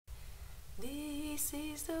This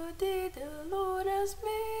is the day the Lord has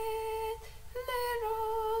made. Let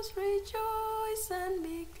us rejoice and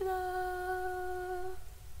be glad.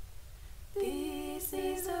 This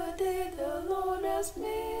is the day the Lord has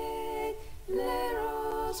made. Let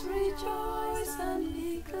us rejoice and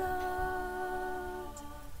be glad.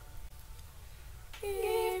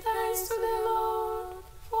 Give thanks to the Lord,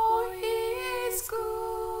 for He is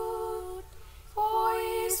good, for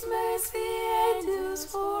His mercy endures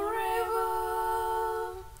forever.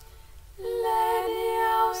 Let the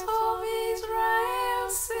house of Israel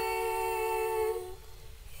sing,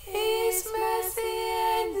 His mercy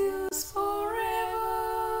endures forever.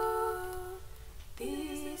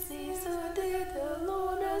 This is the day the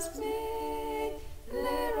Lord has made.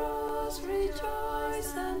 Let us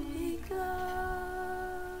rejoice and be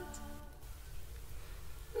glad.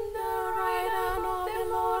 The right hand of the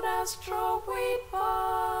Lord has struck with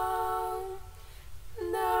power.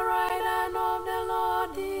 The right hand of the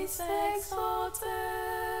Lord is exalted.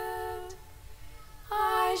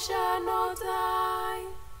 I shall not die,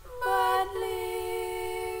 but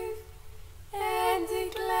live, and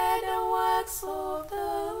declare the works of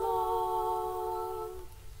the Lord.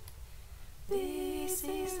 This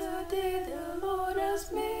is the day the Lord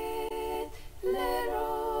has made. Let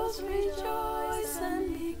us rejoice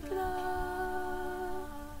and be glad.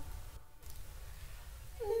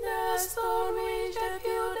 The stone which the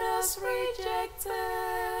builders rejected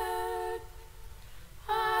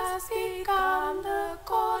has become the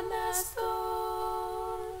cornerstone.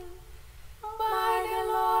 By the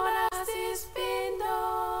Lord has this been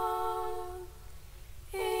done.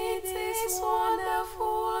 It is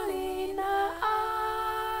wonderful in our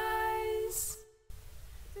eyes.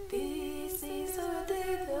 This is the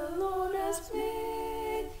day the Lord has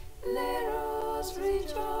made. Let us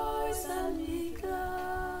rejoice and be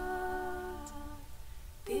glad.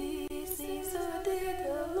 This is the day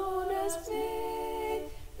the Lord has made.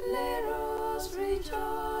 Let us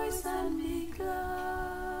rejoice and be glad.